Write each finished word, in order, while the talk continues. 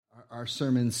Our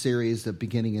sermon series, the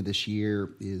beginning of this year,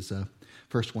 is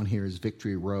first one here is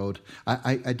Victory Road.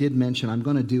 I did mention I'm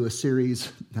going to do a series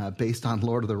based on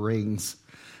Lord of the Rings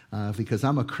because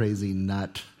I'm a crazy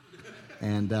nut.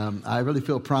 And I really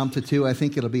feel prompted to. I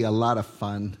think it'll be a lot of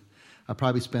fun. I'll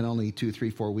probably spend only 2, 3,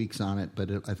 4 weeks on it,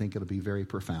 but I think it'll be very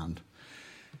profound.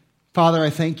 Father, I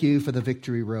thank you for the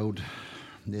Victory Road.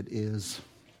 It is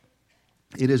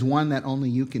one that only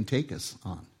you can take us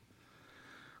on.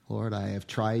 Lord, I have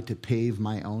tried to pave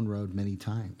my own road many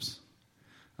times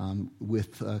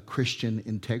with Christian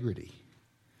integrity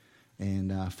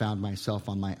and found myself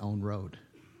on my own road,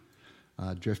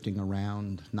 drifting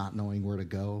around, not knowing where to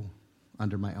go,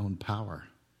 under my own power,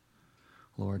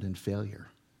 Lord, in failure.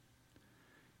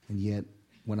 And yet,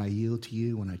 when I yield to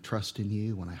you, when I trust in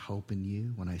you, when I hope in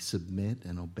you, when I submit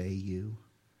and obey you,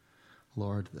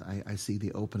 Lord, I see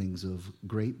the openings of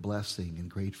great blessing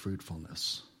and great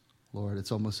fruitfulness. Lord,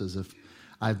 it's almost as if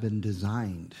we've been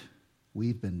designed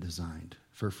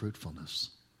for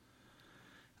fruitfulness.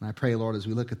 And I pray, Lord, as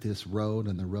we look at this road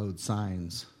and the road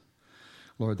signs,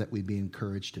 Lord, that we be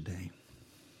encouraged today.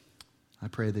 I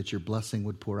pray that your blessing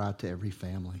would pour out to every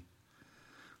family.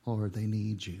 Lord, they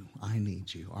need you. I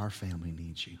need you. Our family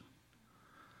needs you.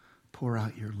 Pour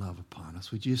out your love upon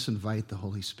us. Would you just invite the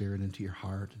Holy Spirit into your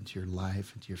heart, into your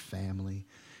life, into your family,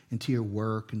 into your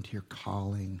work, into your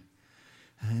calling,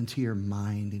 into your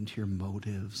mind, into your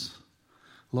motives.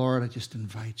 Lord, I just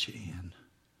invite you in.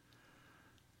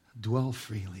 Dwell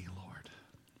freely, Lord.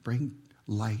 Bring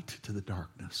light to the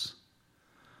darkness.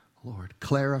 Lord,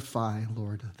 clarify,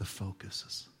 Lord, the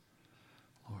focuses.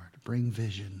 Lord, bring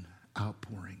vision,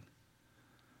 outpouring.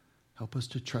 Help us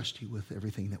to trust you with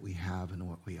everything that we have and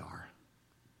what we are.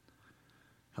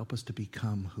 Help us to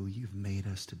become who you've made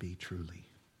us to be truly.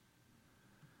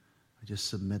 I just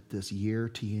submit this year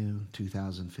to you,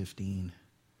 2015.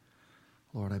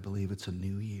 Lord, I believe it's a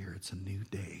new year. It's a new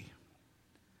day.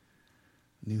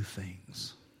 New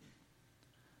things.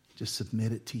 Just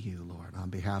submit it to you, Lord,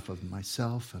 on behalf of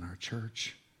myself and our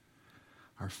church,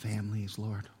 our families,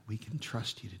 Lord. We can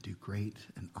trust you to do great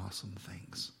and awesome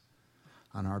things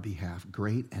on our behalf,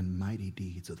 great and mighty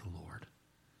deeds of the Lord.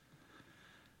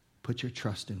 Put your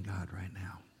trust in God right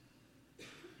now.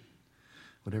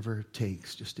 Whatever it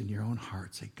takes, just in your own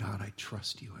heart, say, God, I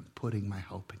trust you. I'm putting my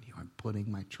hope in you. I'm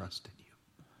putting my trust in you.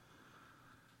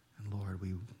 And Lord,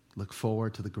 we look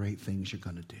forward to the great things you're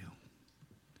going to do.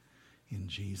 In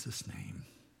Jesus' name.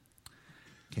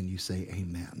 Can you say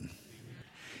amen?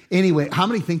 Anyway, how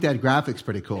many think that graphic's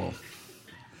pretty cool?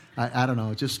 I don't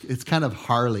know. It's kind of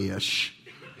Harley-ish.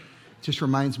 It just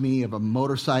reminds me of a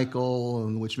motorcycle,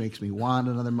 which makes me want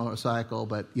another motorcycle,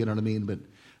 but you know what I mean? But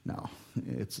no,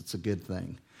 it's a good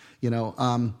thing. You know,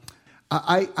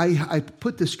 I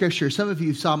put the scripture. Some of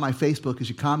you saw my Facebook as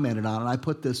you commented on it. I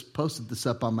posted this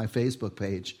up on my Facebook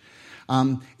page.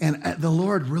 And the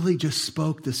Lord really just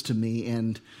spoke this to me.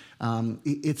 And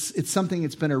it's something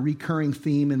that's been a recurring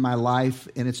theme in my life.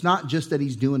 And it's not just that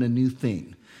he's doing a new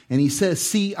thing. And he says,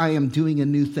 see, I am doing a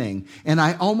new thing. And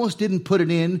I almost didn't put it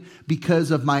in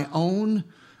because of my own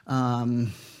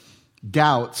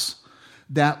doubts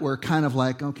that were kind of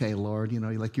like, okay, Lord, you know,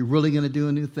 like you're really going to do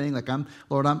a new thing? Like,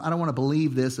 Lord, I don't want to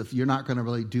believe this if you're not going to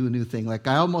really do a new thing. Like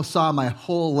I almost saw my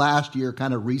whole last year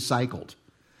kind of recycled.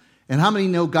 And how many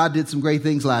know God did some great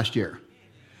things last year?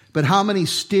 But how many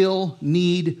still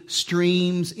need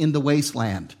streams in the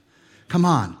wasteland? Come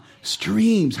on,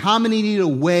 streams. How many need a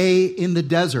way in the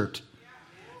desert?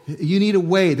 You need a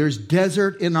way. There's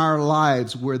desert in our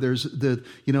lives where there's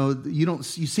you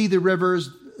see the rivers,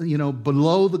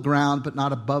 below the ground, but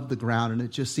not above the ground. And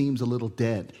it just seems a little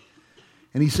dead.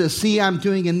 And he says, see, I'm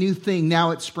doing a new thing.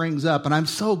 Now it springs up. And I'm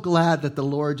so glad that the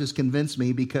Lord just convinced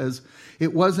me, because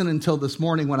it wasn't until this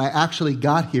morning when I actually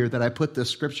got here that I put this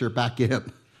scripture back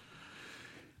in.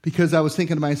 Because I was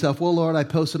thinking to myself, well, Lord, I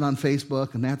posted on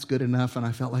Facebook and that's good enough. And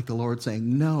I felt like the Lord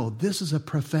saying, no, this is a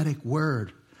prophetic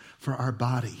word for our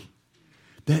body.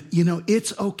 That,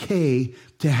 it's okay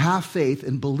to have faith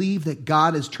and believe that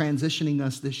God is transitioning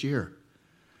us this year.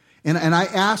 And I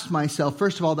asked myself,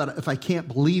 first of all, that if I can't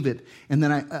believe it. And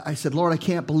then I said, Lord, I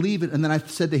can't believe it. And then I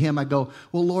said to him, I go,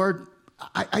 well, Lord,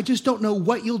 I just don't know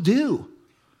what you'll do.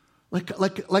 Like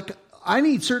I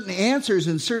need certain answers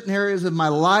in certain areas of my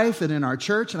life and in our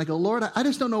church. And I go, Lord, I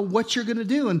just don't know what you're going to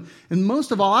do. And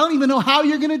most of all, I don't even know how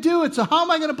you're going to do it. So how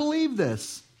am I going to believe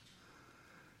this?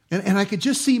 And I could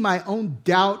just see my own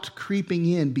doubt creeping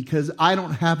in because I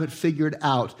don't have it figured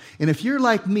out. And if you're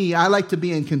like me, I like to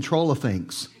be in control of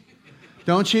things.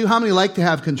 Don't you? How many like to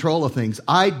have control of things?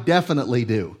 I definitely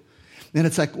do. And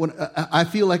it's like, when I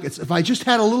feel like if I just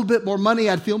had a little bit more money,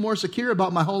 I'd feel more secure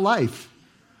about my whole life.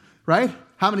 right?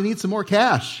 How many need some more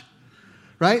cash?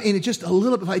 Right? And it just a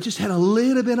little bit, if I just had a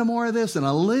little bit of more of this and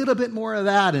a little bit more of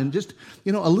that and just,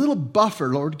 a little buffer,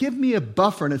 Lord, give me a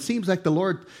buffer. And it seems like the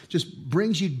Lord just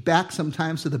brings you back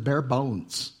sometimes to the bare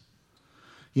bones,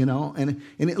 and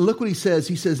look what he says.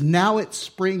 He says, now it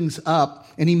springs up,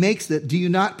 and he makes it, do you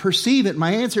not perceive it?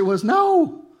 My answer was,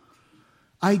 no,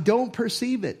 I don't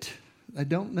perceive it. I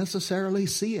don't necessarily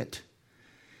see it.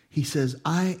 He says,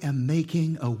 I am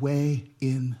making a way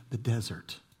in the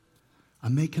desert.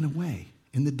 I'm making a way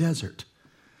in the desert.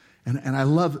 And I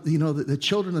love, the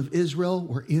children of Israel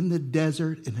were in the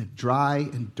desert in a dry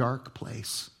and dark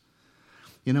place.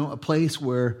 A place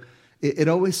where it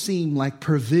always seemed like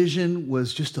provision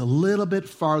was just a little bit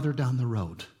farther down the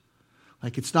road.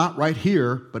 Like it's not right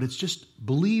here, but it's just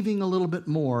believing a little bit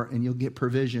more and you'll get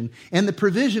provision. And the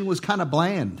provision was kind of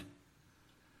bland.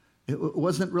 It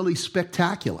wasn't really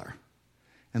spectacular.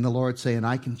 And the Lord's saying,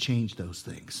 I can change those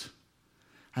things.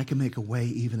 I can make a way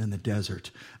even in the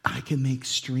desert. I can make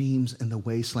streams in the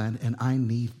wasteland, and I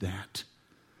need that.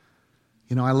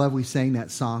 I love we sang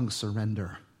that song,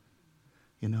 Surrender.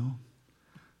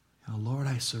 Lord,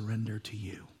 I surrender to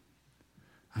you.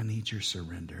 I need your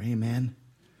surrender. Amen.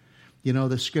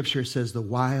 The scripture says the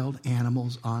wild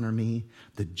animals honor me,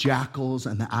 the jackals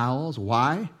and the owls.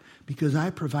 Why? Because I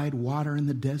provide water in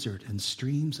the desert and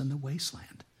streams in the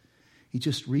wasteland. He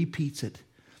just repeats it.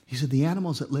 He said the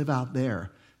animals that live out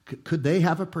there, could they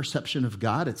have a perception of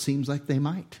God? It seems like they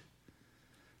might,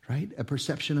 right? A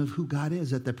perception of who God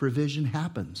is, that the provision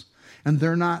happens. And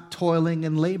they're not toiling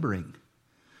and laboring,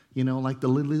 like the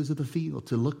lilies of the field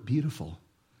to look beautiful.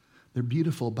 They're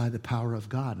beautiful by the power of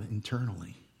God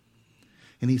internally.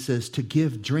 And he says, to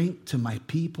give drink to my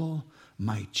people,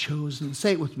 my chosen.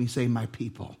 Say it with me, say my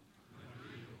people.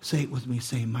 Say it with me,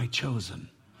 say my chosen.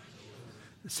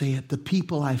 Say it, the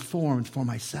people I formed for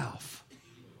myself.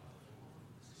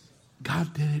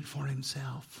 God did it for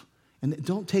himself. And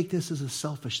don't take this as a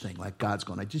selfish thing, like God's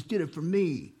going, I just did it for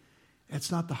me.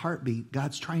 That's not the heartbeat.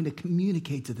 God's trying to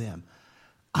communicate to them.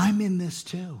 I'm in this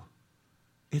too.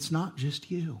 It's not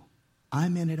just you.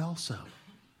 I'm in it also.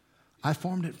 I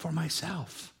formed it for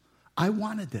myself. I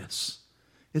wanted this.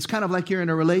 It's kind of like you're in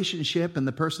a relationship and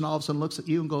the person all of a sudden looks at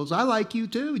you and goes, I like you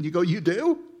too. And you go, you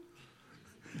do?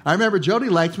 I remember Jody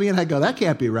liked me and I go, that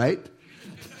can't be right.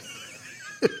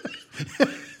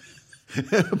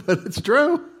 But it's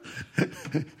true.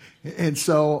 And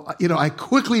so, I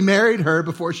quickly married her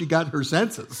before she got her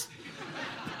senses.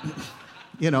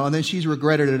 And then she's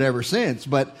regretted it ever since.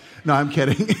 But no, I'm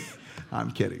kidding.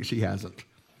 I'm kidding. She hasn't.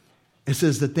 It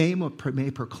says that they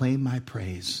may proclaim my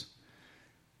praise.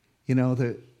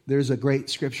 There's a great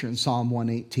scripture in Psalm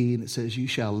 118. It says, you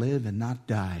shall live and not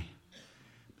die,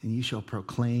 and you shall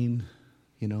proclaim,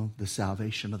 the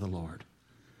salvation of the Lord.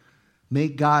 May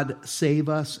God save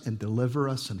us and deliver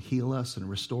us and heal us and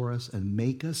restore us and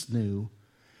make us new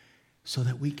so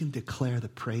that we can declare the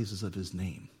praises of his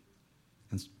name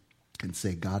and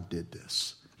say, God did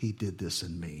this. He did this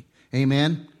in me.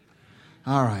 Amen?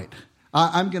 All right.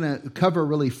 I'm going to cover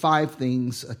really 5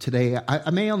 things today. I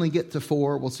may only get to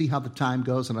 4. We'll see how the time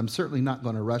goes, and I'm certainly not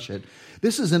going to rush it.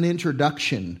 This is an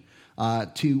introduction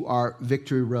to our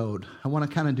victory road. I want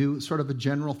to kind of do sort of a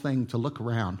general thing to look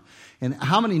around. And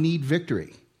how many need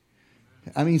victory?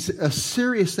 I mean, a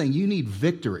serious thing. You need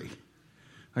victory.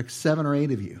 Like 7 or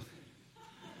 8 of you.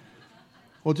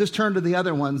 Well, just turn to the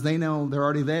other ones. They know they're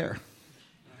already there.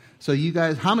 So you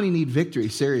guys, how many need victory?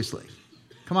 Seriously.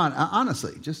 Come on,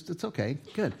 honestly, it's okay.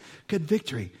 Good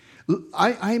victory.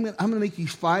 I'm going to make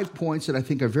these 5 points that I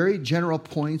think are very general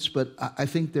points, but I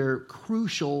think they're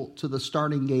crucial to the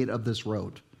starting gate of this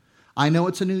road. I know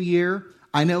it's a new year.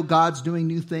 I know God's doing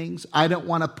new things. I don't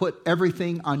want to put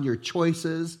everything on your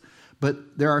choices,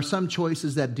 but there are some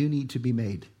choices that do need to be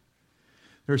made.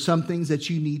 There are some things that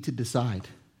you need to decide.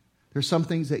 There are some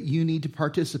things that you need to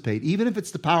participate. Even if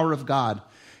it's the power of God,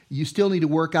 you still need to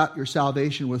work out your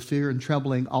salvation with fear and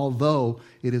trembling, although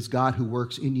it is God who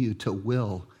works in you to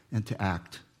will and to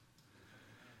act.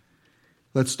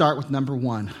 Let's start with number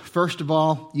 1. First of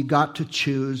all, you got to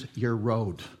choose your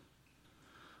road.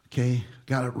 Okay,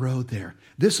 got a road there.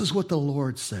 This is what the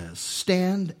Lord says.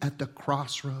 Stand at the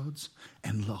crossroads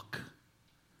and look.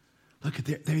 Look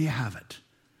at there you have it.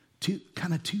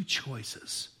 Two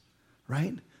choices,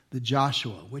 right? The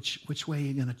Joshua, which way are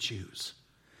you going to choose?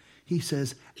 He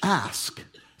says, ask.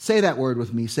 Say that word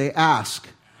with me. Say, ask.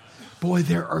 Boy,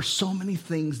 there are so many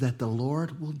things that the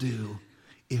Lord will do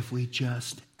if we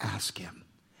just ask him.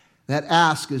 That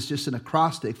ask is just an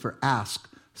acrostic for ask,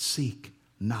 seek,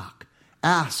 knock.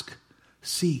 Ask,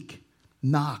 seek,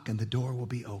 knock, and the door will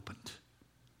be opened.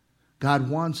 God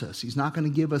wants us. He's not going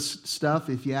to give us stuff.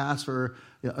 If you ask for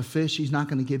a fish, he's not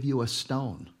going to give you a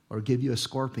stone or give you a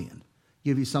scorpion,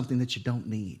 give you something that you don't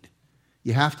need.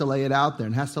 You have to lay it out there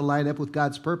and it has to line up with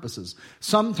God's purposes.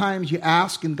 Sometimes you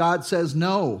ask and God says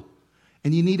no,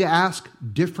 and you need to ask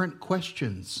different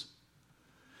questions.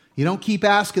 You don't keep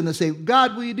asking to say,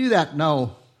 God, will you do that?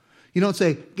 No. You don't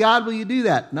say, God, will you do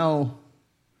that? No.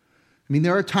 I mean,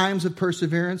 there are times of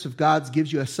perseverance if God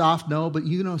gives you a soft no, but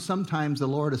sometimes the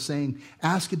Lord is saying,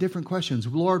 ask different questions.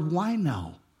 Lord, why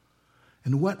no?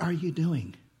 And what are you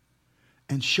doing?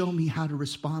 And show me how to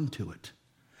respond to it.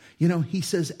 He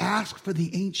says, ask for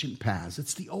the ancient paths.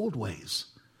 It's the old ways.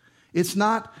 It's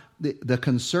not the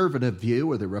conservative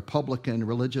view or the Republican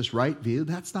religious right view.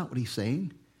 That's not what he's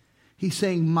saying. He's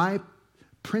saying my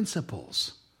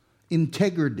principles,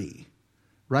 integrity,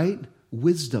 right?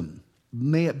 Wisdom.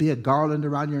 May it be a garland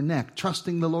around your neck,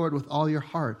 trusting the Lord with all your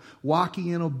heart, walking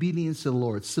in obedience to the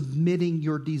Lord, submitting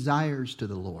your desires to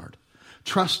the Lord,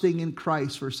 trusting in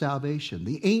Christ for salvation.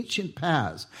 The ancient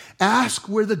paths. Ask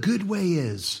where the good way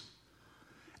is.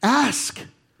 Ask,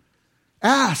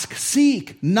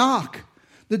 seek, knock.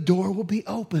 The door will be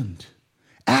opened.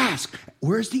 Ask,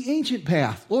 where's the ancient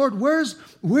path? Lord, where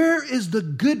is the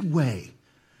good way?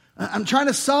 I'm trying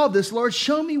to solve this. Lord,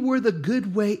 show me where the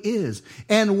good way is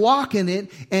and walk in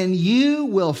it, and you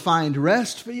will find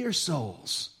rest for your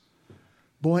souls.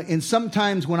 Boy, and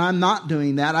sometimes when I'm not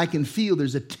doing that, I can feel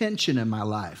there's a tension in my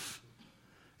life.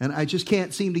 And I just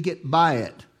can't seem to get by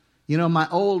it. My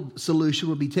old solution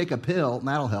would be take a pill, and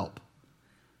that'll help.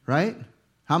 Right?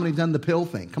 How many have done the pill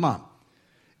thing? Come on.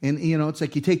 And, it's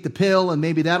like you take the pill, and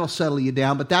maybe that'll settle you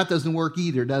down, but that doesn't work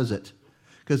either, does it?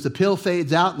 Because the pill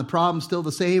fades out, and the problem's still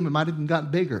the same. It might have even gotten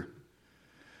bigger.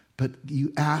 But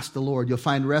you ask the Lord, you'll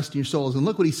find rest in your souls. And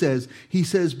look what he says. He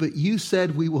says, but you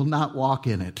said we will not walk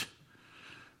in it.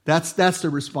 That's the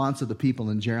response of the people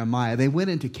in Jeremiah. They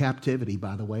went into captivity,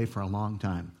 by the way, for a long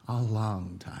time. A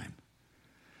long time.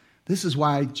 This is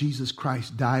why Jesus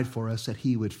Christ died for us, that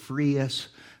he would free us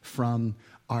from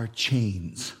our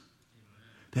chains.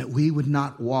 That we would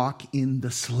not walk in the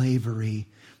slavery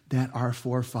that our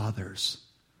forefathers,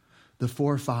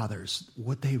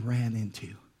 what they ran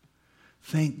into.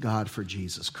 Thank God for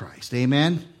Jesus Christ.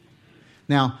 Amen?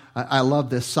 Now, I love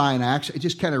this sign. I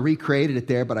just kind of recreated it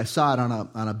there, but I saw it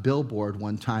on a billboard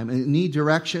one time. Need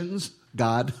directions?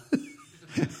 God.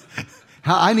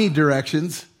 I need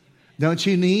directions. Don't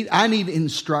you need? I need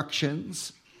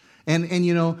instructions. And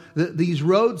these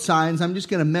road signs, I'm just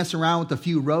going to mess around with a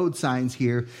few road signs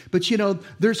here. But,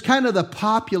 there's kind of the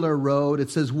popular road. It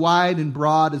says wide and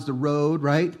broad is the road,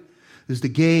 right? There's the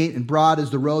gate, and broad is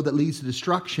the road that leads to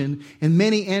destruction. And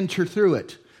many enter through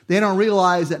it. They don't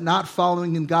realize that not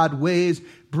following in God's ways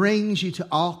brings you to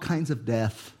all kinds of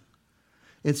death.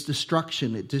 It's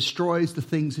destruction. It destroys the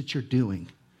things that you're doing.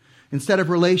 Instead of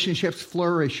relationships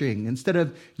flourishing, instead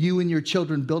of you and your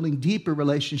children building deeper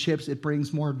relationships, it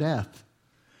brings more death.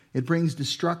 It brings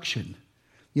destruction.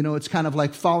 It's kind of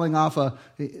like falling off a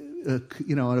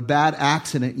bad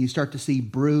accident, and you start to see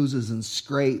bruises and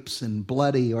scrapes and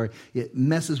bloody, or it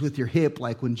messes with your hip,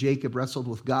 like when Jacob wrestled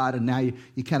with God, and now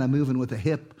you're kind of moving with a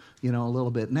hip, a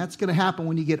little bit. And that's going to happen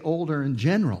when you get older in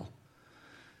general.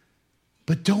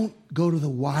 But don't go to the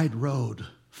wide road.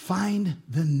 Find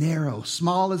the narrow.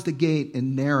 Small is the gate,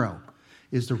 and narrow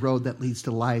is the road that leads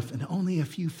to life, and only a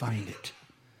few find it.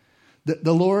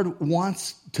 The Lord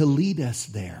wants to lead us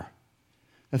there.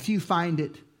 A few find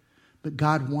it, but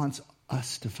God wants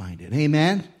us to find it.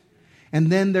 Amen?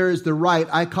 And then there is the right.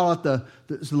 I call it the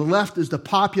left is the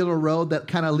popular road that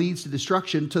kind of leads to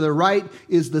destruction. To the right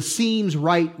is the seems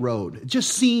right road. It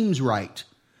just seems right.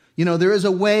 There is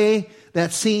a way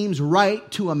that seems right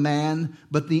to a man,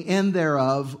 but the end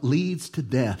thereof leads to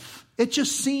death. It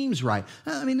just seems right.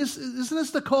 I mean, isn't this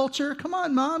the culture? Come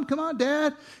on, Mom. Come on,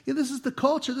 Dad. Yeah, this is the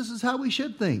culture. This is how we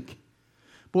should think.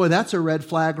 Boy, that's a red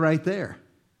flag right there.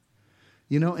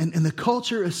 And the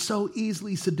culture is so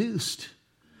easily seduced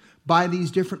by these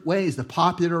different ways. The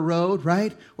popular road,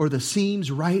 right? Or the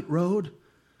seems right road.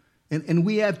 And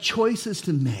we have choices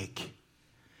to make.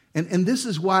 And this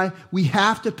is why we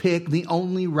have to pick the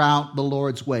only route, the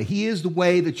Lord's way. He is the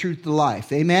way, the truth, the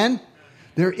life. Amen?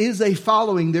 There is a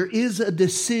following. There is a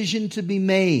decision to be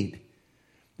made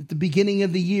at the beginning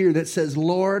of the year that says,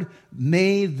 Lord,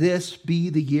 may this be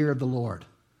the year of the Lord.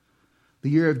 The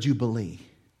year of Jubilee.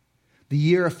 The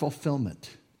year of fulfillment.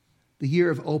 The year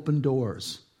of open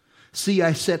doors. See,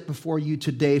 I set before you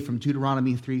today from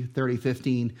Deuteronomy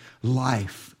 3:15,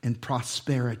 life and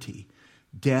prosperity.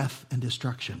 Death and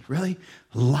destruction. Really?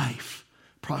 Life,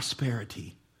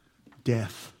 prosperity,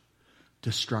 death,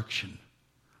 destruction.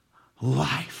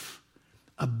 Life,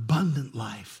 abundant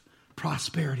life,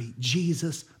 prosperity,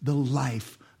 Jesus, the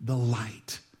life, the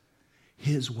light,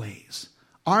 his ways.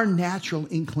 Our natural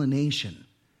inclination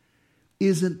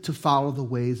isn't to follow the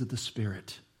ways of the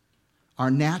Spirit.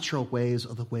 Our natural ways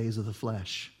are the ways of the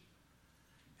flesh.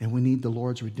 And we need the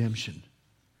Lord's redemption.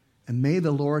 And may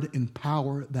the Lord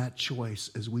empower that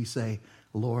choice as we say,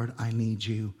 Lord, I need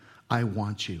you. I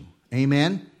want you.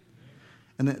 Amen?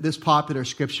 And this popular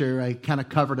scripture, I kind of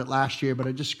covered it last year, but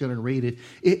I'm just going to read it.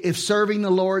 If serving the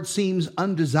Lord seems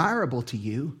undesirable to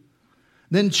you,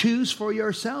 then choose for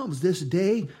yourselves this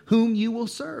day whom you will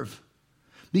serve.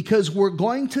 Because we're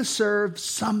going to serve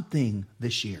something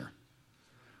this year.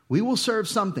 We will serve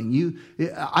something.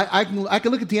 I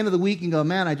can look at the end of the week and go,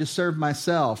 man, I just served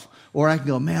myself. Or I can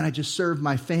go, man, I just served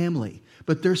my family.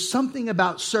 But there's something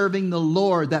about serving the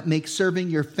Lord that makes serving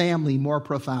your family more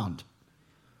profound.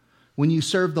 When you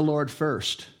serve the Lord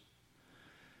first.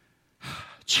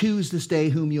 Choose this day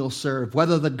whom you'll serve.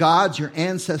 Whether the gods your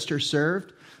ancestors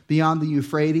served beyond the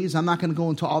Euphrates. I'm not going to go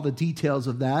into all the details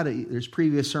of that. There's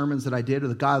previous sermons that I did, or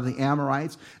the God of the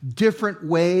Amorites. Different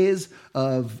ways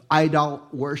of idol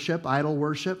worship.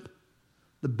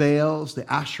 The Baals,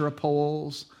 the Asherah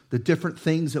poles, the different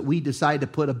things that we decide to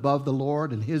put above the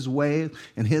Lord and his way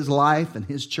and his life and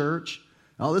his church.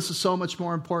 Oh, this is so much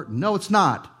more important. No, it's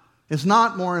not. It's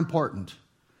not more important.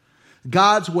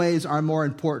 God's ways are more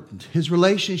important. His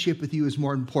relationship with you is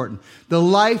more important. The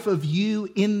life of you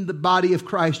in the body of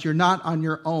Christ, you're not on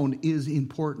your own, is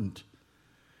important.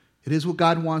 It is what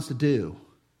God wants to do.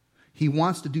 He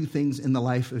wants to do things in the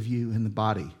life of you in the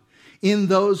body. In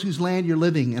those whose land you're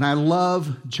living. And I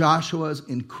love Joshua's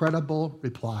incredible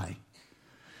reply.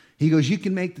 He goes, you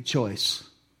can make the choice.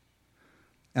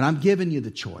 And I'm giving you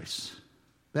the choice.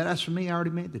 But as for me, I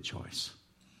already made the choice.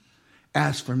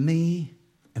 As for me,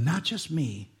 and not just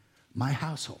me, my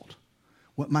household,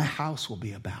 what my house will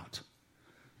be about,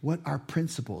 what our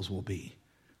principles will be,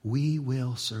 we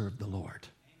will serve the Lord.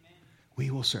 Amen.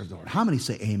 We will serve the Lord. How many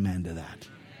say amen to that?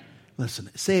 Amen. Listen,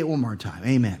 say it one more time.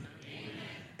 Amen.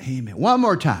 Amen. Amen. One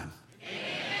more time.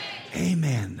 Amen.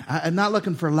 Amen. I'm not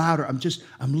looking for louder.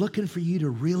 I'm looking for you to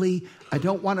really, I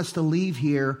don't want us to leave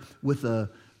here with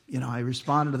I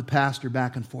responded to the pastor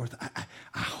back and forth.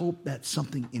 I hope that's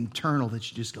something internal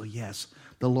that you just go, yes,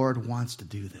 the Lord wants to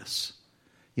do this.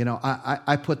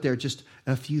 I put there just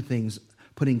a few things,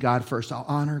 putting God first. I'll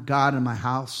honor God in my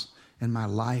house and my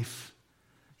life.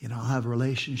 I'll have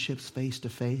relationships face to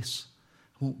face.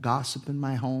 I won't gossip in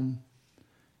my home.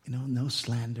 No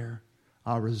slander.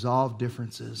 I'll resolve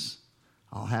differences.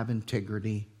 I'll have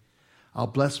integrity. I'll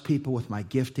bless people with my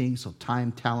gifting, so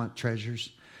time, talent,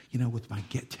 treasures. With my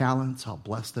talents, I'll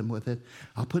bless them with it.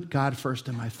 I'll put God first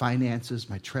in my finances,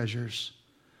 my treasures,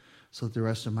 so that the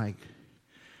rest of my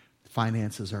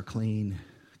finances are clean.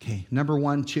 Okay, number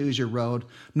 1, choose your road.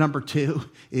 Number 2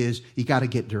 is you got to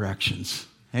get directions.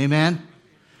 Amen?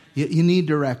 You need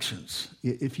directions.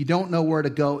 If you don't know where to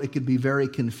go, it could be very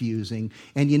confusing.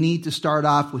 And you need to start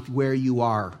off with where you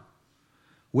are.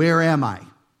 Where am I?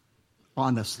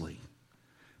 Honestly.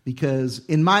 Because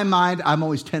in my mind, I'm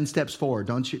always 10 steps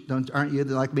forward. Aren't you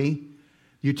like me?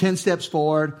 You're 10 steps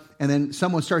forward, and then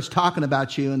someone starts talking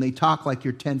about you, and they talk like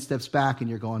you're 10 steps back, and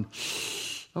you're going,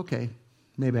 okay,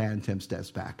 maybe I am 10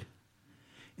 steps back.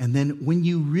 And then when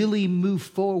you really move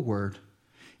forward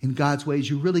in God's ways,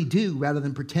 you really do, rather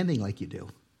than pretending like you do.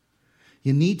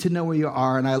 You need to know where you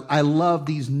are, and I love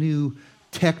these new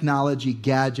technology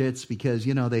gadgets because,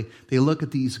 they look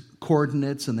at these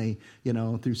coordinates and they,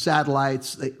 through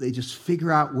satellites, they just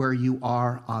figure out where you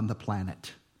are on the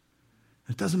planet.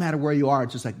 It doesn't matter where you are.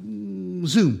 It's just like,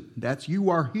 zoom,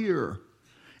 you are here.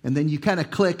 And then you kind of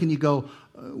click and you go,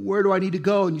 where do I need to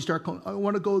go? And you start going, I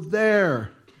want to go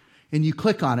there. And you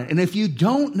click on it. And if you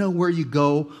don't know where you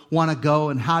want to go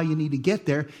and how you need to get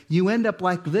there, you end up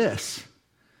like this.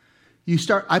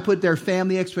 I put their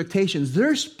family expectations.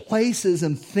 There's places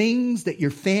and things that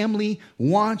your family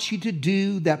wants you to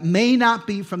do that may not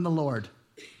be from the Lord.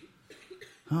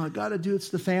 Oh, I got to do it's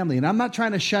the family. And I'm not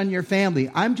trying to shun your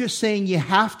family. I'm just saying you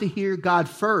have to hear God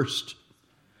first.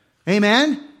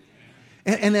 Amen?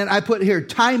 And then I put here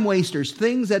time wasters,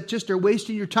 things that just are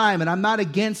wasting your time. And I'm not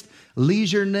against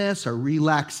leisureness or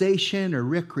relaxation or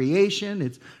recreation.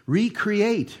 It's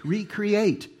recreation.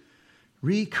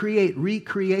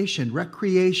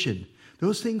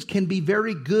 Those things can be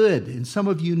very good. And some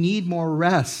of you need more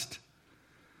rest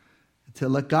to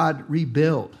let God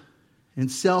rebuild. And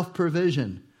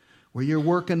self-provision, where you're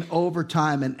working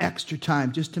overtime and extra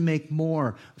time just to make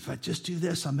more. If I just do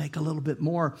this, I'll make a little bit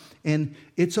more. And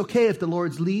it's okay if the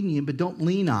Lord's leading you, but don't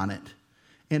lean on it.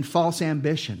 And false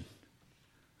ambition.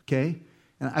 Okay?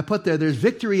 And I put there's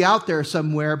victory out there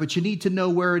somewhere, but you need to know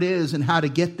where it is and how to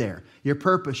get there. Your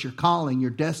purpose, your calling,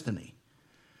 your destiny.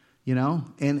 You know,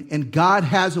 and God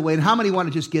has a way. And how many want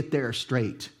to just get there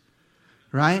straight?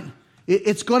 Right?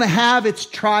 It's going to have its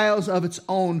trials of its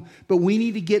own, but we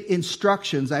need to get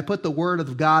instructions. I put the Word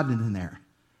of God in there.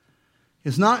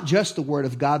 It's not just the Word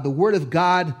of God. The Word of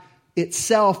God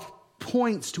itself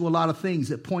points to a lot of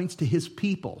things. It points to His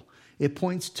people. It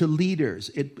points to leaders.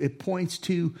 It points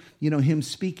to, Him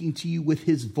speaking to you with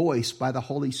His voice by the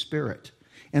Holy Spirit.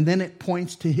 And then it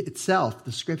points to itself,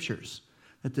 the Scriptures.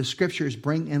 That the Scriptures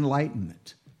bring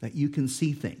enlightenment, that you can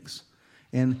see things.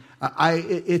 And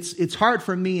it's hard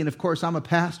for me, and of course I'm a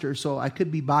pastor, so I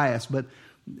could be biased, but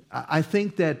I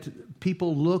think that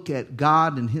people look at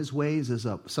God and His ways as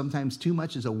sometimes too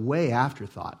much as a way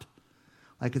afterthought.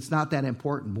 Like it's not that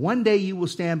important. One day you will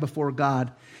stand before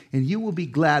God, and you will be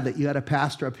glad that you had a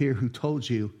pastor up here who told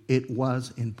you it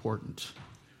was important.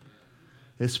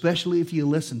 Especially if you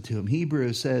listen to him.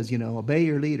 Hebrews says, obey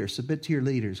your leaders, submit to your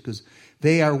leaders, because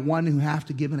they are one who have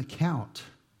to give an account.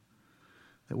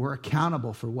 That we're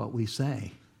accountable for what we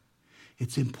say.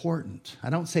 It's important.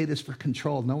 I don't say this for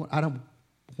control. No, I don't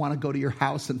want to go to your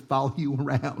house and follow you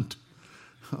around.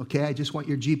 Okay, I just want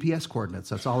your GPS coordinates.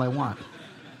 That's all I want.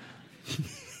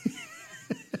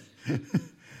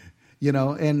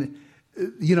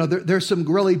 There's some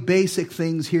really basic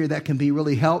things here that can be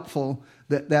really helpful.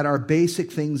 That are basic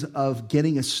things of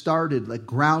getting us started, like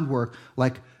groundwork,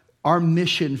 like our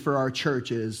mission for our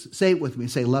church is, say it with me,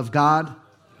 say, love God. Love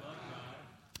God.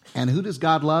 And who does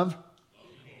God love?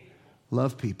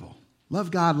 Love people. Love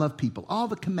God, love people. All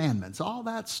the commandments, all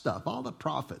that stuff, all the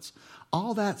prophets,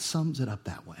 all that sums it up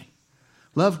that way.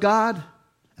 Love God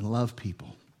and love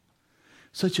people.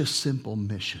 Such a simple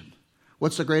mission.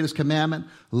 What's the greatest commandment?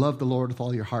 Love the Lord with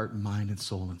all your heart and mind and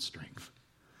soul and strength.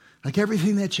 Like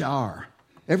everything that you are.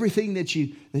 Everything that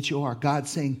you are, God's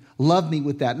saying, love me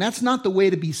with that. And that's not the way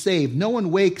to be saved. No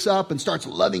one wakes up and starts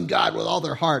loving God with all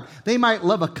their heart. They might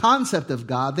love a concept of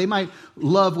God. They might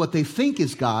love what they think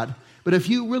is God. But if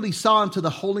you really saw into the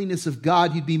holiness of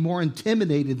God, you'd be more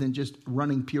intimidated than just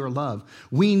running pure love.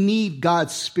 We need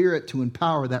God's Spirit to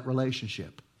empower that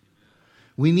relationship.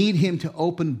 We need Him to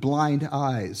open blind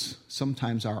eyes,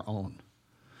 sometimes our own,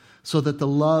 so that the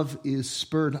love is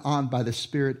spurred on by the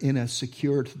Spirit in us,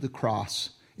 secured to the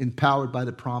cross, empowered by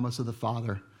the promise of the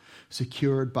Father,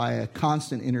 secured by a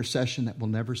constant intercession that will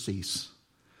never cease.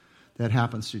 That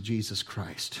happens through Jesus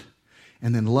Christ.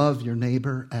 And then love your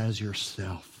neighbor as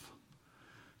yourself.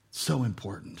 So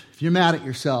important. If you're mad at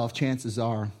yourself, chances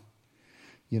are,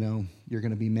 you're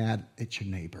going to be mad at your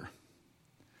neighbor.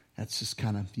 That's just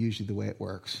kind of usually the way it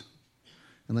works.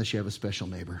 Unless you have a special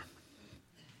neighbor.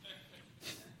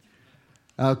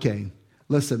 Okay,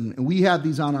 listen, we have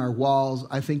these on our walls.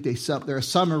 I think they're a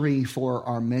summary for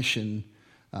our mission.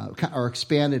 Our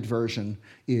expanded version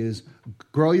is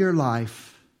grow your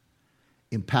life,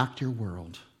 impact your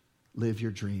world, live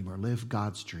your dream, or live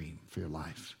God's dream for your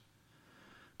life.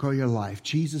 Grow your life.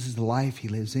 Jesus is the life. He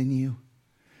lives in you.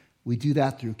 We do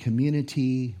that through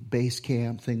community, base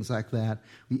camp, things like that.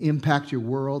 We impact your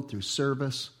world through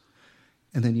service.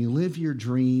 And then you live your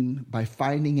dream by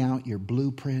finding out your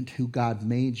blueprint, who God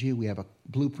made you. We have a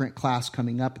blueprint class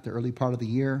coming up at the early part of the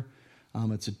year.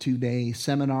 It's a 2-day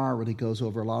seminar, really goes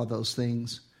over a lot of those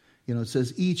things. It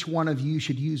says each one of you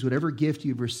should use whatever gift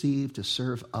you've received to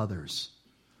serve others,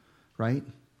 right?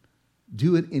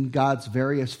 Do it in God's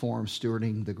various forms,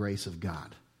 stewarding the grace of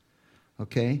God,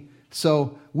 okay?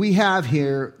 So we have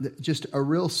here just a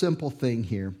real simple thing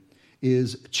here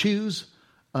is choose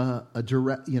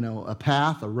a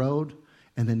path, a road,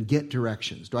 and then get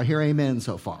directions. Do I hear amen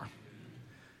so far?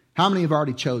 How many have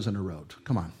already chosen a road?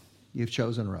 Come on. You've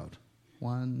chosen a road.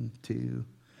 1, 2.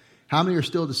 How many are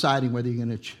still deciding whether you're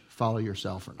going to follow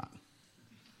yourself or not?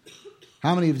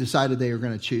 How many have decided they are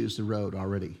going to choose the road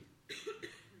already?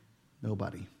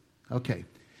 Nobody. Okay.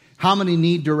 How many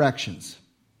need directions?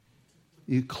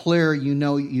 You clear, you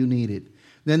know you need it.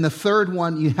 Then the third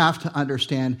one, you have to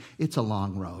understand it's a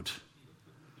long road.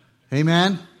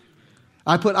 Amen?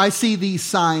 I see these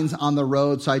signs on the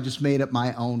road, so I just made up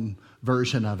my own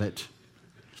version of it.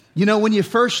 When you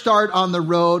first start on the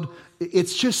road, it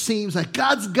just seems like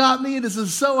God's got me and this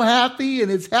is so happy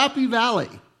and it's Happy Valley.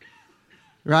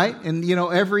 Right? And,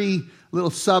 every little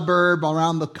suburb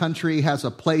around the country has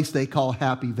a place they call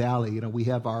Happy Valley. We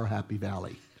have our Happy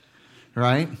Valley.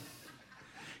 Right?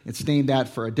 It's named that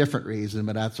for a different reason,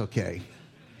 but that's okay.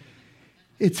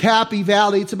 It's Happy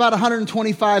Valley. It's about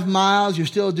 125 miles. You're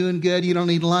still doing good. You don't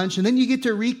need lunch. And then you get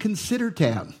to Reconsider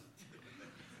Town.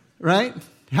 Right?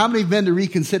 How many have been to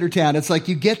Reconsider Town? It's like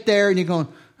you get there and you're going,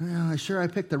 Well, sure I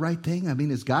picked the right thing. I mean,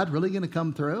 is God really going to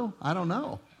come through? I don't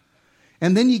know.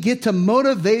 And then you get to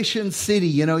Motivation City.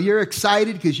 You know, you're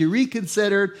excited because you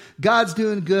reconsidered. God's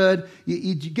doing good.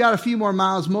 You got a few more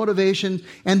miles, motivation.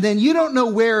 And then you don't know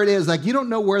where it is. Like, you don't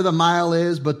know where the mile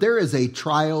is, but there is a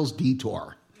trials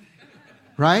detour.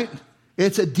 Right?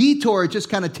 It's a detour. It just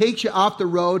kind of takes you off the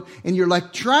road. And you're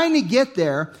like trying to get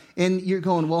there. And you're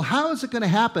going, well, how is it going to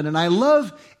happen? And I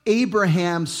love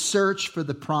Abraham's search for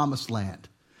the promised land,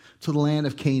 to the land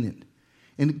of Canaan.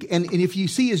 And if you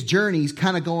see his journey, he's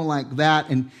kind of going like that.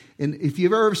 And if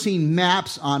you've ever seen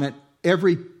maps on it,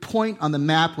 every point on the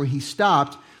map where he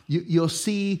stopped, you'll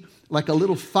see like a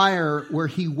little fire where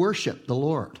he worshiped the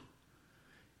Lord.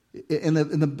 And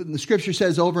the scripture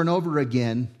says over and over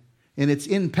again, and it's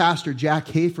in Pastor Jack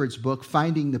Hayford's book,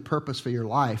 Finding the Purpose for Your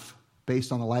Life,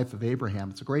 based on the life of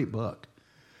Abraham. It's a great book.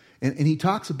 And he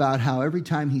talks about how every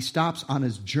time he stops on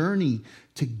his journey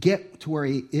to get to where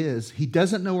he is, he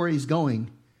doesn't know where he's going,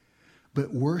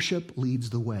 but worship leads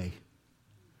the way.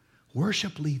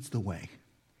 Worship leads the way.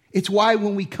 It's why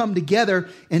when we come together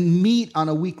and meet on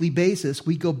a weekly basis,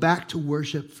 we go back to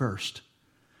worship first.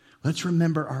 Let's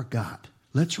remember our God.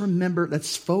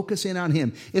 Let's focus in on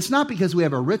him. It's not because we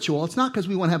have a ritual. It's not because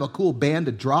we want to have a cool band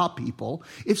to draw people.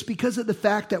 It's because of the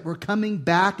fact that we're coming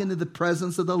back into the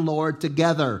presence of the Lord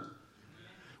together.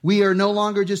 We are no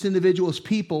longer just individuals,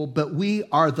 people, but we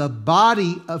are the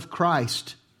body of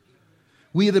Christ.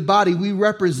 We are the body. We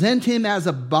represent him as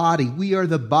a body. We are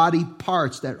the body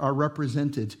parts that are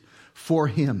represented for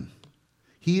him.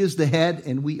 He is the head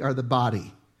and we are the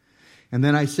body. And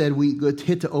then I said we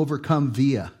hit to overcome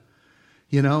via.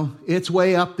 You know, it's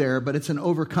way up there, but it's an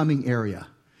overcoming area.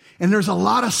 And there's a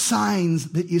lot of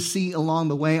signs that you see along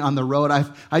the way on the road.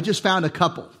 I just found a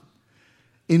couple.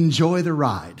 Enjoy the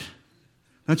ride.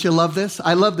 Don't you love this?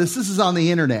 I love this. This is on the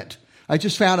internet. I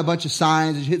just found a bunch of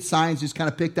signs. I hit signs, just kind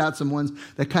of picked out some ones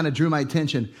that kind of drew my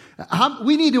attention.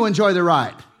 We need to enjoy the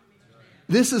ride.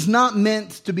 This is not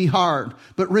meant to be hard.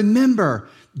 But remember,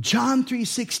 John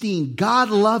 3:16, God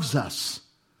loves us.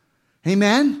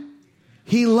 Amen?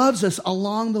 He loves us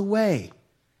along the way.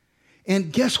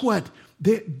 And guess what?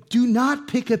 Do not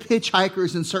pick up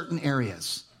hitchhikers in certain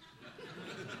areas.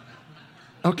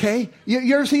 Okay?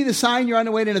 You ever seen the sign? You're on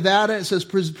the way to Nevada. It says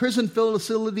prison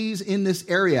facilities in this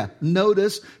area.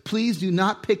 Notice, please do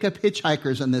not pick up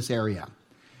hitchhikers in this area.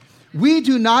 We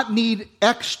do not need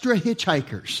extra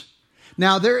hitchhikers.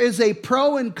 Now, there is a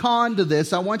pro and con to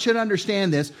this. I want you to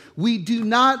understand this. We do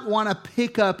not want to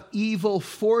pick up evil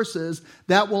forces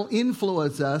that will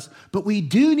influence us, but we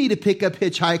do need to pick up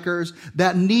hitchhikers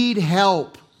that need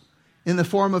help in the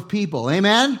form of people.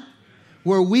 Amen?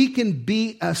 Where we can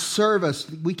be a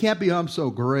service. We can't be, I'm so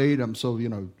great. I'm so,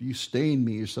 you stain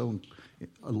me. You're so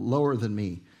lower than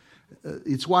me.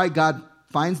 It's why God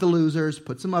finds the losers,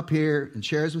 puts them up here, and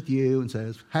shares with you and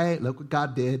says, hey, look what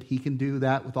God did. He can do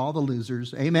that with all the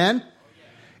losers. Amen?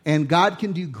 And God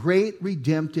can do great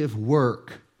redemptive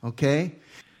work. Okay?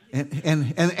 And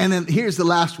then here's the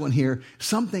last one here.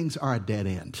 Some things are a dead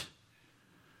end.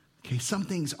 Okay? Some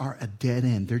things are a dead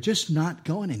end. They're just not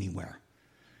going anywhere.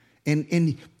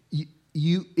 And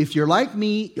you, if you're like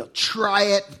me, you'll try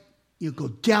it. You go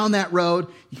down that road.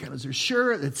 You go, is there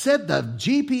sure? It said the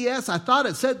GPS. I thought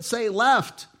it said say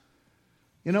left.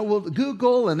 Well,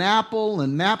 Google and Apple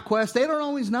and MapQuest, they don't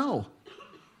always know.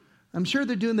 I'm sure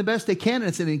they're doing the best they can, and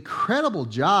it's an incredible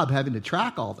job having to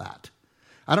track all that.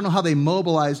 I don't know how they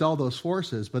mobilized all those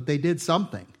forces, but they did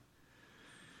something.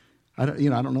 I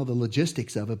don't know the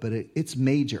logistics of it, but it's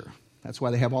major. That's why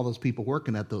they have all those people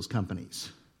working at those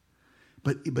companies.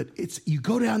 But you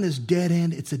go down this dead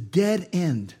end. It's a dead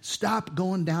end. Stop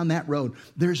going down that road.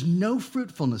 There's no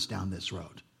fruitfulness down this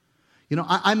road.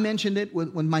 I mentioned it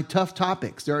with my tough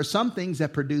topics. There are some things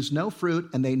that produce no fruit,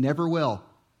 and they never will.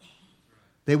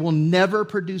 They will never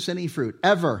produce any fruit,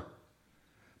 ever.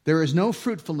 There is no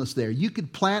fruitfulness there. You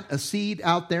could plant a seed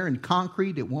out there in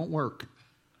concrete. It won't work,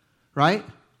 right?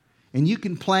 And you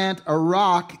can plant a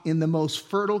rock in the most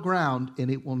fertile ground,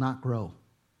 and it will not grow.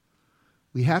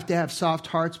 We have to have soft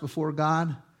hearts before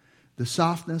God. The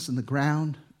softness in the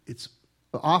ground, it's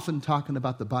often talking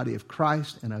about the body of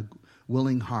Christ and a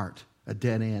willing heart, a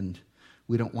dead end.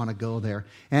 We don't want to go there.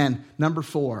 And number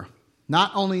 4,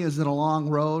 not only is it a long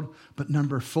road, but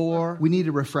number 4, we need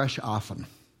to refresh often.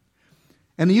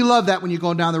 And you love that when you're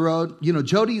going down the road.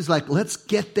 Jody's like, let's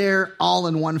get there all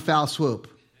in one foul swoop.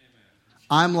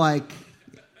 I'm like,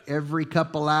 every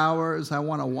couple hours, I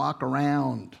want to walk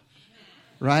around,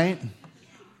 right?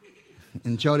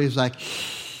 And Jody's like,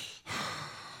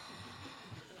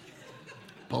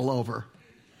 pull over,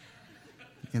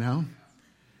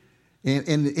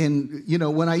 And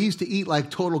when I used to eat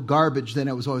like total garbage, then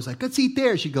it was always like, let's eat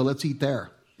there. She'd go, let's eat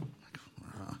there.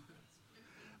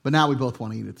 But now we both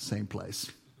want to eat at the same place.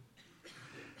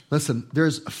 Listen,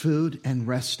 there's food and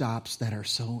rest stops that are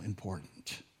so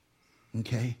important.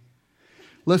 Okay?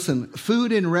 Listen,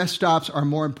 food and rest stops are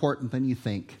more important than you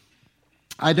think.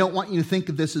 I don't want you to think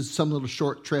of this as some little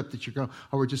short trip that you're going,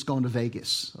 or we're just going to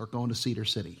Vegas or going to Cedar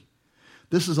City.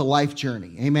 This is a life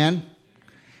journey. Amen?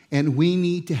 And we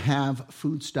need to have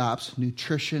food stops,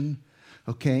 nutrition,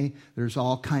 okay? There's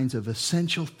all kinds of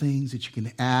essential things that you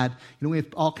can add. We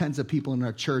have all kinds of people in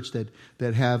our church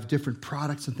that have different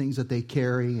products and things that they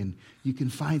carry, and you can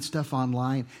find stuff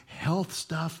online, health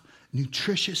stuff,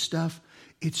 nutritious stuff.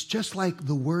 It's just like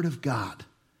the Word of God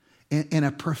and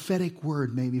a prophetic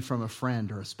word maybe from a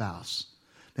friend or a spouse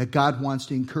that God wants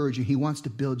to encourage you. He wants to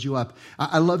build you up.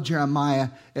 I love Jeremiah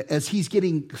as he's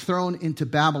getting thrown into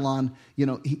Babylon.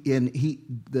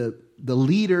 The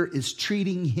leader is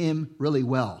treating him really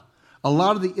well. A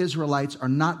lot of the Israelites are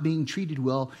not being treated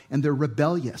well, and they're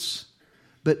rebellious.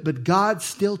 But God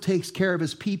still takes care of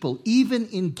his people, even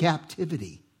in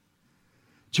captivity.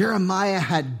 Jeremiah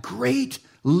had great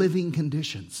living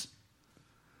conditions.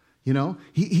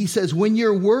 He says, when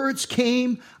your words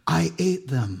came, I ate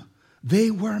them.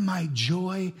 They were my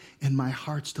joy and my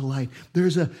heart's delight.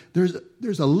 There's a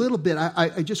little bit.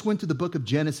 I just went to the book of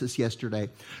Genesis yesterday,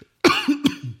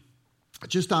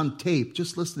 just on tape,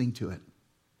 just listening to it.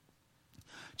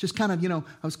 Just kind of,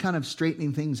 I was kind of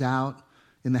straightening things out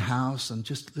in the house and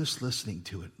just listening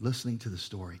to it, listening to the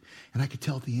story. And I could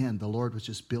tell at the end, the Lord was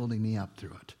just building me up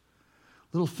through it.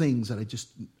 Little things that I just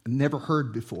never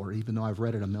heard before, even though I've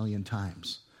read it a million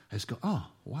times. I just go, oh,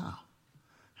 wow,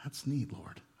 that's neat,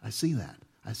 Lord. I see that.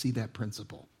 I see that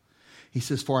principle. He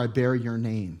says, for I bear your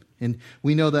name. And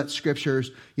we know that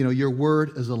scriptures, your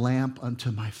word is a lamp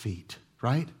unto my feet,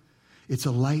 right? It's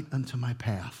a light unto my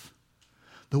path.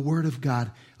 The word of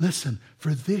God. Listen,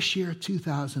 for this year,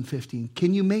 2015,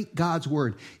 can you make God's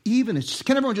word, can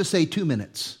everyone just say 2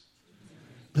 minutes?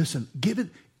 Listen, give it.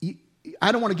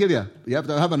 I don't want to give you have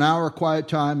to have an hour quiet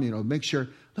time, make sure.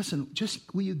 Listen,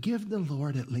 will you give the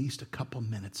Lord at least a couple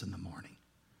minutes in the morning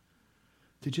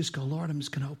to just go, Lord, I'm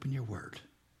just going to open your word.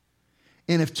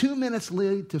 And if 2 minutes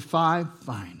lead to 5,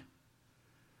 fine.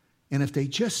 And if they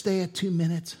just stay at 2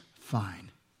 minutes, fine.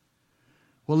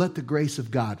 We'll let the grace of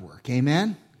God work.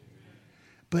 Amen?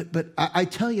 But I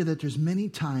tell you that there's many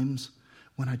times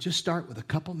when I just start with a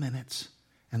couple minutes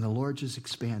and the Lord just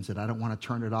expands it. I don't want to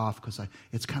turn it off because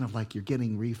it's kind of like you're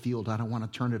getting refueled. I don't want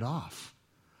to turn it off.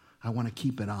 I want to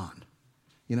keep it on.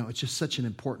 It's just such an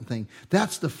important thing.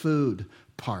 That's the food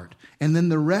part. And then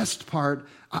the rest part,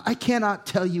 I cannot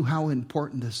tell you how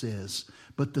important this is,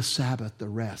 but the Sabbath, the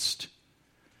rest.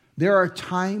 There are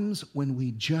times when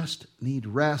we just need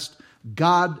rest.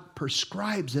 God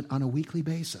prescribes it on a weekly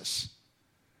basis.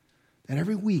 And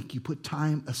every week you put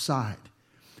time aside.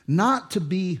 Not to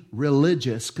be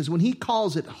religious, because when he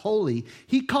calls it holy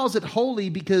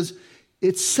because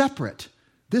it's separate.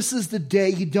 This is the day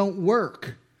you don't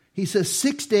work. He says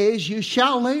 6 days you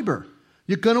shall labor.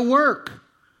 You're going to work.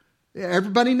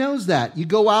 Everybody knows that. You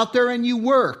go out there and you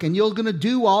work, and you're going to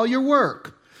do all your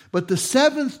work. But the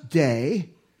seventh day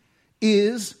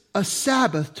is a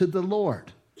Sabbath to the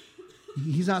Lord.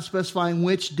 He's not specifying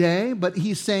which day, but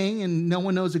he's saying, and no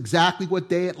one knows exactly what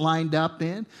day it lined up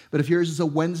in, but if yours is a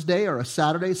Wednesday or a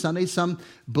Saturday, Sunday, some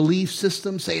belief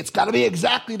systems say it's got to be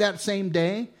exactly that same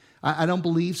day. I don't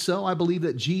believe so. I believe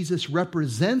that Jesus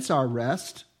represents our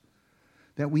rest,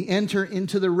 that we enter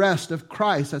into the rest of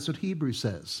Christ. That's what Hebrews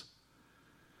says.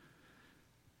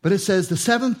 But it says the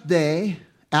seventh day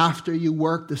after you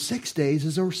work, the 6 days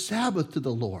is a Sabbath to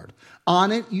the Lord.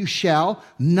 On it you shall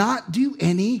not do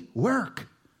any work.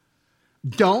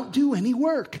 Don't do any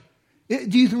work.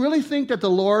 Do you really think that the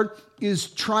Lord is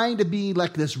trying to be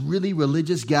like this really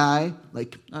religious guy?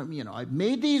 Like, I've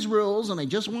made these rules and I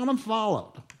just want them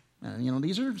followed.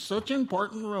 These are such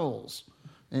important rules.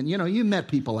 And, you met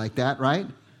people like that, right?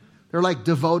 They're like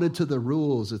devoted to the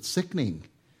rules. It's sickening.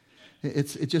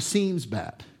 It just seems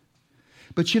bad.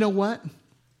 But you know what?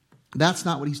 That's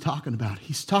not what he's talking about.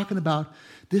 He's talking about,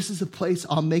 this is a place,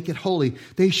 I'll make it holy.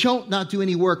 They shall not do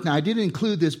any work. Now, I didn't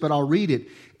include this, but I'll read it.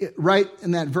 Right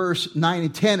in that verse 9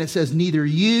 and 10, it says, neither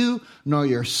you, nor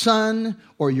your son,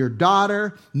 or your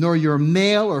daughter, nor your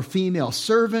male or female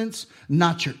servants,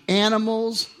 not your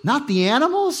animals. Not the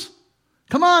animals?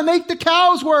 Come on, make the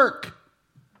cows work.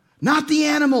 Not the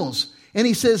animals. And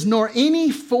he says, nor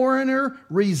any foreigner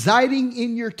residing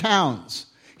in your towns.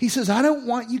 He says, I don't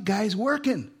want you guys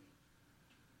working.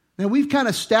 Now, we've kind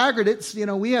of staggered it.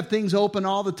 We have things open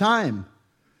all the time.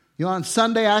 You know, on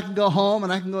Sunday I can go home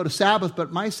and I can go to Sabbath,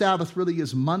 but my Sabbath really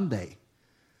is Monday.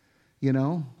 You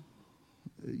know,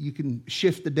 you can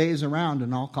shift the days around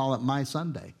and I'll call it my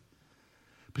Sunday.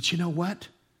 But you know what?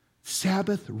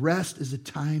 Sabbath rest is a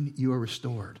time you are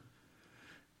restored.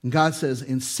 And God says,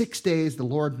 in 6 days the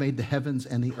Lord made the heavens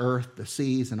and the earth, the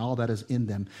seas, and all that is in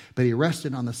them. But he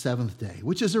rested on the seventh day,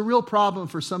 which is a real problem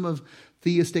for some of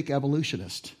theistic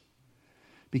evolutionists.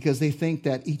 Because they think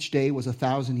that each day was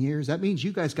 1,000 years. That means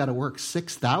you guys got to work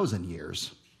 6,000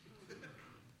 years.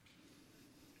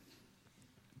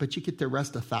 But you get to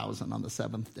rest 1,000 on the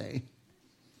seventh day.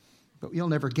 But you'll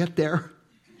never get there.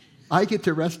 I get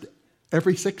to rest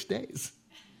every 6 days.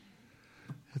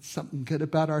 That's something good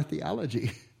about our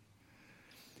theology.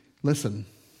 Listen,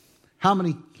 how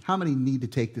many need to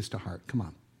take this to heart? Come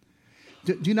on.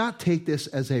 Do not take this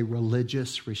as a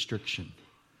religious restriction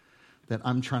that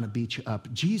I'm trying to beat you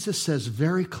up. Jesus says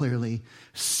very clearly,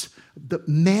 the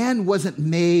man wasn't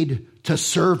made to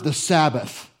serve the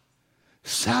Sabbath.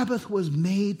 Sabbath was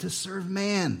made to serve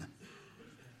man.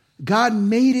 God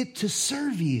made it to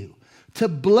serve you, to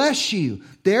bless you.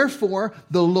 Therefore,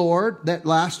 the Lord, that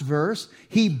last verse,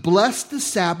 he blessed the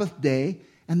Sabbath day,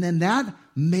 and then that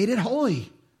made it holy.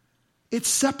 It's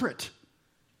separate.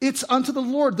 It's unto the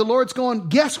Lord. The Lord's going,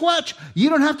 guess what? You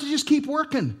don't have to just keep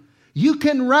working. You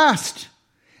can rest.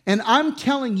 And I'm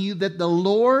telling you that the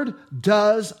Lord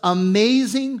does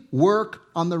amazing work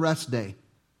on the rest day.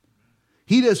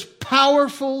 He does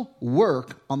powerful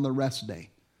work on the rest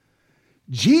day.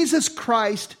 Jesus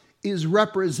Christ is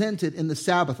represented in the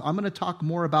Sabbath. I'm going to talk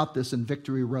more about this in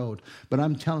Victory Road, but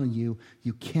I'm telling you,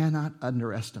 you cannot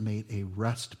underestimate a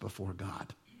rest before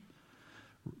God.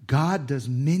 God does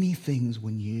many things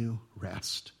when you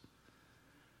rest.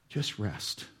 Just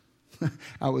rest.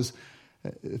 I was,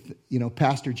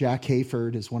 Pastor Jack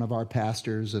Hayford is one of our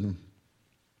pastors, and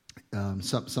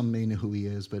some may know who he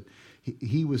is, but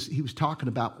he was talking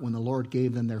about when the Lord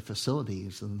gave them their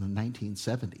facilities in the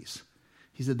 1970s.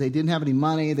 He said they didn't have any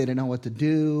money. They didn't know what to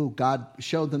do. God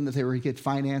showed them that they were going to get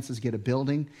finances, get a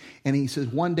building. And he says,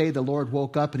 one day the Lord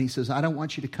woke up and he says, I don't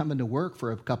want you to come into work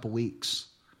for a couple weeks.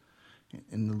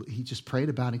 And he just prayed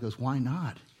about it. He goes, why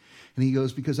not? And he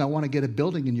goes, because I want to get a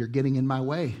building and you're getting in my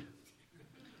way.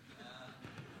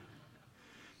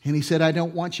 And he said, I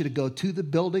don't want you to go to the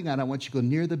building. I don't want you to go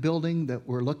near the building that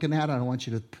we're looking at. I don't want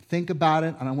you to think about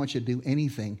it. I don't want you to do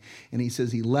anything. And he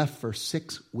says he left for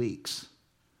 6 weeks.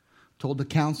 Told the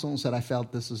council and said, I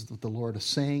felt this is what the Lord is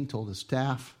saying. Told his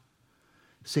staff.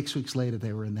 6 weeks later,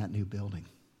 they were in that new building.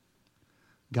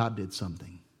 God did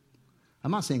something. I'm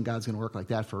not saying God's going to work like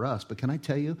that for us, but can I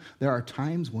tell you, there are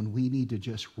times when we need to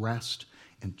just rest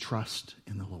and trust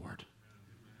in the Lord.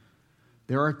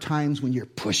 There are times when you're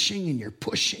pushing and you're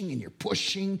pushing and you're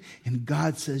pushing, and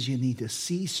God says you need to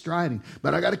cease striving.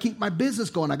 But I got to keep my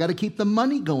business going. I got to keep the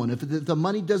money going. If the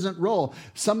money doesn't roll,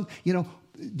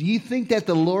 do you think that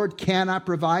the Lord cannot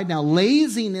provide? Now,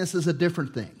 laziness is a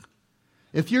different thing.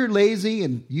 If you're lazy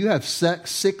and you have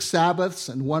 6 Sabbaths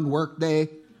and 1 work day,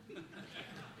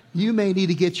 you may need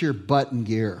to get your butt in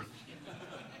gear.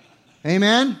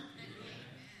 Amen?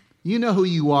 You know who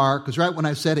you are, because right when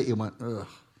I said it, you went, ugh.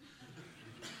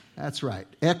 That's right.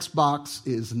 Xbox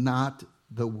is not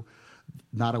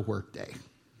a work day.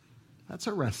 That's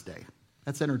a rest day.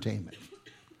 That's entertainment.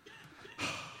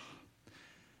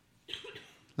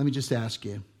 Let me just ask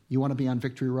you, you want to be on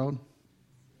Victory Road?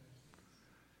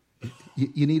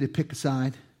 You need to pick a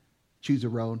side, choose a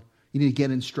road. You need to get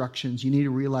instructions. You need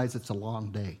to realize it's a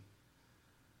long day.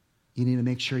 You need to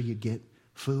make sure you get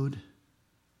food,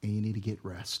 and you need to get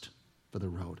rest for the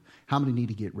road. How many need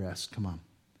to get rest? Come on.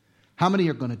 How many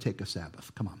are going to take a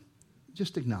Sabbath? Come on.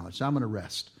 Just acknowledge, I'm going to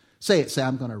rest. Say it. Say,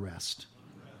 I'm going to rest.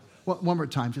 One more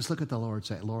time. Just look at the Lord.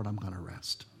 Say, Lord, I'm going to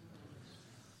rest.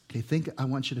 Okay, I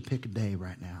want you to pick a day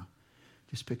right now.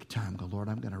 Just pick a time. Go, Lord,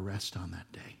 I'm going to rest on that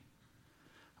day.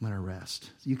 I'm going to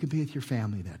rest. You can be with your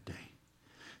family that day.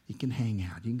 You can hang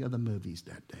out. You can go to the movies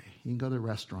that day. You can go to the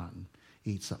restaurant and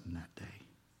eat something that day.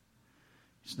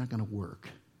 It's not going to work.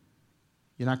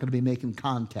 You're not going to be making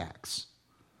contacts.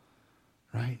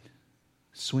 Right?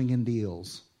 Swinging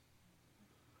deals.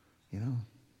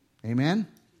 Amen?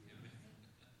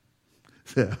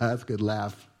 That's a good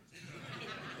laugh.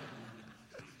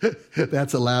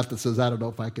 That's a laugh that says, I don't know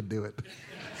if I could do it.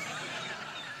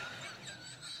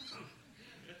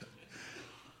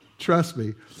 Trust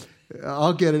me.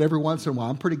 I'll get it every once in a while.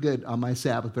 I'm pretty good on my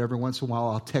Sabbath, but every once in a while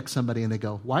I'll text somebody and they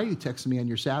go, why are you texting me on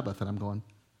your Sabbath? And I'm going,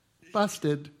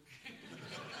 busted.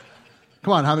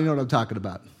 Come on, how many know what I'm talking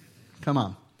about? Come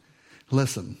on.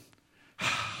 Listen.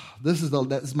 This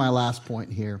is my last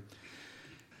point here.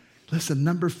 Listen,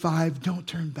 number 5, don't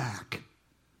turn back.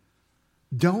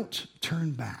 Don't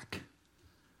turn back.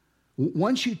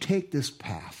 Once you take this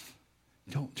path,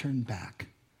 don't turn back.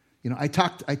 You know, I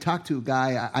talked to a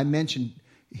guy, I mentioned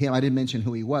him, I didn't mention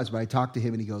who he was, but I talked to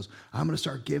him and he goes, I'm going to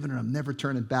start giving and I'm never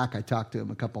turning back. I talked to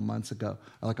him a couple months ago,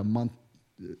 like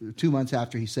 2 months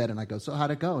after he said it, and I go, so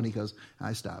how'd it go? And he goes,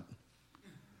 I stopped.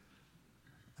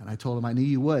 And I told him, I knew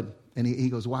you would. And he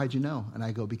goes, why'd you know? And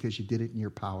I go, because you did it in your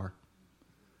power.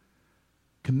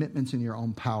 Commitments in your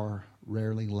own power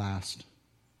rarely last.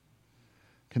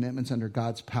 Commitments under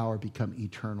God's power become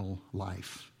eternal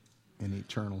life and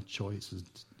eternal choices,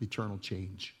 eternal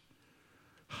change.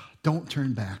 Don't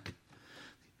turn back.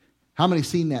 How many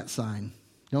seen that sign?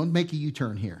 Don't make a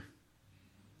U-turn here.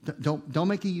 Don't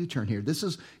make a U-turn here. This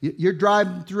is, you're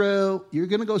driving through, you're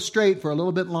going to go straight for a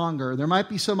little bit longer. There might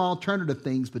be some alternative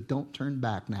things, but don't turn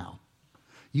back now.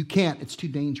 You can't. It's too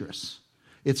dangerous.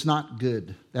 It's not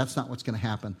good. That's not what's going to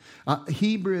happen.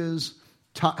 Hebrews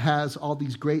has all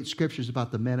these great scriptures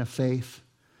about the men of faith.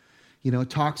 You know,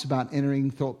 it talks about entering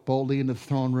boldly into the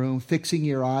throne room, fixing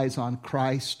your eyes on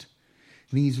Christ.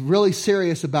 And he's really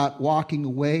serious about walking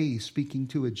away. He's speaking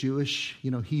to a Jewish,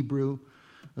 Hebrew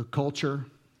culture.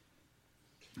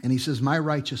 And he says, my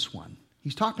righteous one.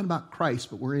 He's talking about Christ,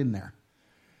 but we're in there.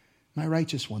 My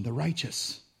righteous one, the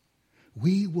righteous.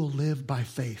 We will live by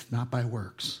faith, not by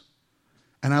works.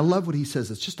 And I love what he says.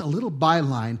 It's just a little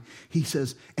byline. He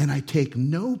says, and I take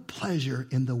no pleasure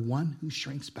in the one who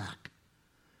shrinks back.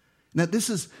 Now, this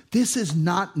is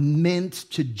not meant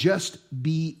to just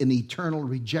be an eternal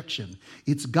rejection.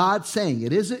 It's God saying,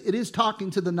 it is talking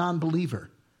to the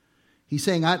non-believer. He's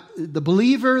saying, the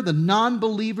believer, the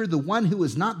non-believer, the one who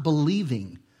is not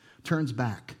believing, turns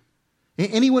back.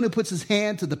 Anyone who puts his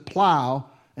hand to the plow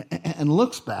and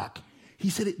looks back, he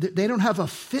said they don't have a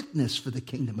fitness for the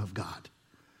kingdom of God.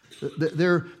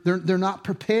 They're not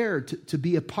prepared to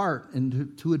be a part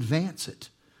and to advance it.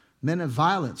 Men of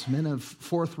violence, men of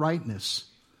forthrightness,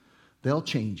 they'll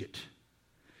change it.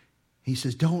 He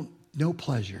says, no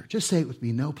pleasure. Just say it with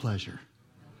me, no pleasure.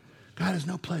 God has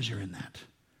no pleasure in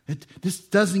that. This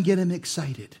doesn't get him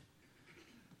excited.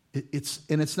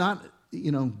 It's not,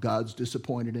 God's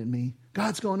disappointed in me.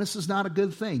 God's going, this is not a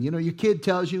good thing. Your kid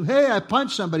tells you, hey, I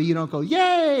punched somebody. You don't go,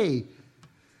 yay.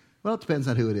 Well, it depends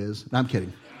on who it is. No, I'm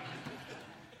kidding.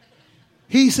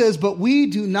 He says, but we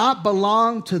do not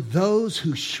belong to those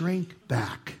who shrink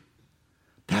back.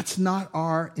 That's not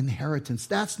our inheritance.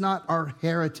 That's not our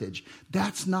heritage.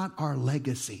 That's not our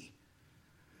legacy.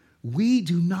 We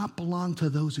do not belong to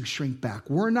those who shrink back.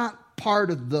 We're not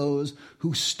part of those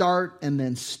who start and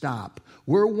then stop.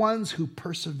 We're ones who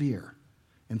persevere.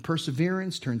 And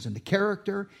perseverance turns into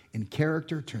character, and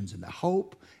character turns into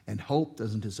hope, and hope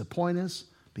doesn't disappoint us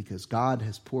because God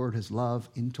has poured his love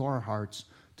into our hearts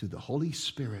through the Holy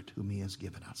Spirit whom he has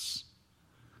given us.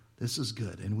 This is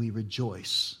good, and we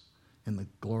rejoice in the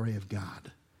glory of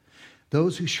God.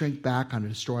 Those who shrink back are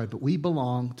destroyed, but we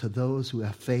belong to those who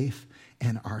have faith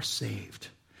and are saved.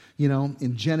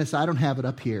 In Genesis, I don't have it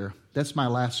up here. That's my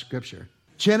last scripture.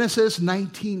 Genesis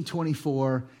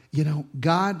 19:24,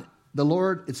 God, the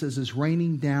Lord, it says, is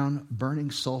raining down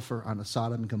burning sulfur on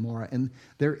Sodom and Gomorrah. And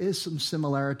there is some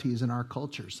similarities in our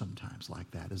culture sometimes like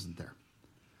that, isn't there?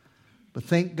 But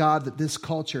thank God that this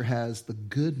culture has the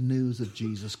good news of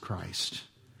Jesus Christ.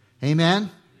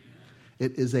 Amen?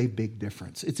 It is a big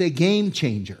difference. It's a game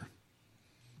changer.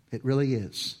 It really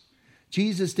is.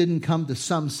 Jesus didn't come to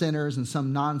some sinners and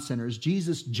some non-sinners.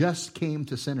 Jesus just came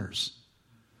to sinners.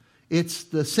 It's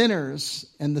the sinners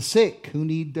and the sick who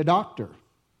need a doctor.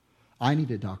 I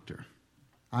need a doctor.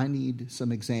 I need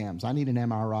some exams. I need an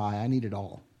MRI. I need it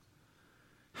all.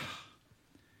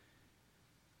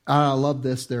 I love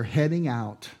this. They're heading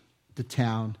out to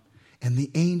town, and the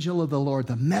angel of the Lord,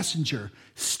 the messenger,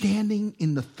 standing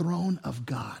in the throne of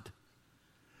God,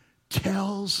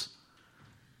 tells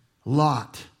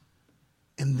Lot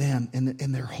and them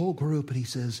and their whole group, and he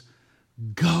says,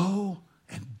 go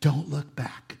and don't look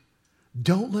back.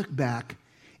 Don't look back.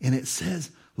 And it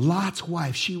says, Lot's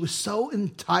wife, she was so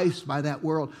enticed by that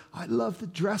world. I love the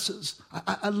dresses.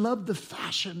 I love the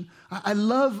fashion. I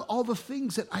love all the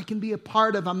things that I can be a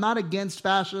part of. I'm not against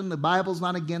fashion. The Bible's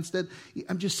not against it.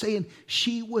 I'm just saying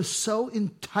she was so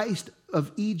enticed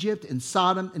of Egypt and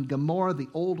Sodom and Gomorrah, the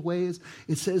old ways.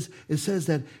 It says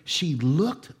that she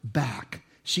looked back.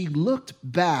 She looked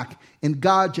back, and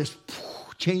God just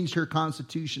changed her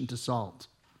constitution to salt.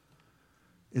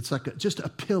 It's like just a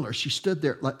pillar. She stood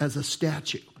there as a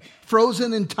statue,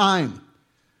 frozen in time.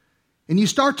 And you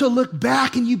start to look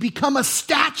back and you become a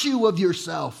statue of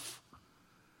yourself.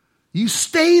 You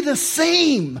stay the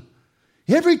same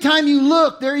Every time you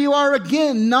look, there you are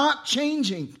again, not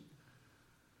changing.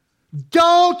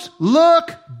 Don't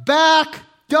look back.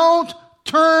 Don't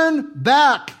turn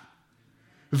back.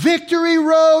 Victory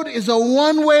Road is a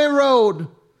one-way road.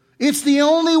 It's the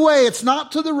only way. It's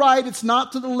not to the right. It's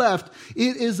not to the left.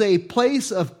 It is a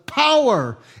place of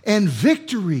power and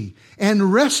victory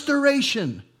and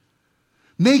restoration.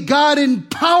 May God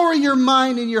empower your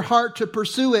mind and your heart to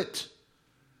pursue it.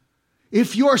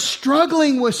 If you're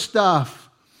struggling with stuff,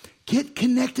 get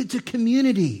connected to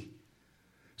community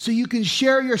so you can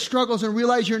share your struggles and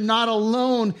realize you're not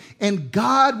alone, and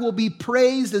God will be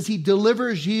praised as He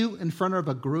delivers you in front of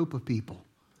a group of people.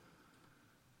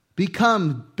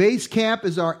 Base Camp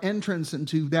is our entrance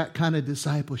into that kind of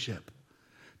discipleship.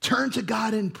 Turn to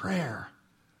God in prayer.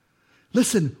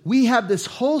 Listen, we have this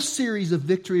whole series of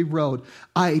Victory Road.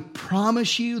 I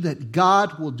promise you that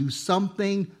God will do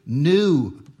something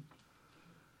new.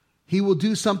 He will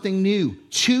do something new.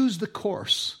 Choose the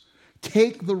course.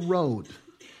 Take the road.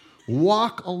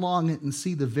 Walk along it and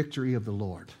see the victory of the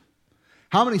Lord.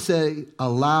 How many say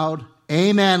aloud,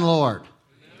 Amen, Lord? Amen.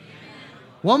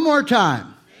 One more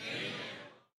time.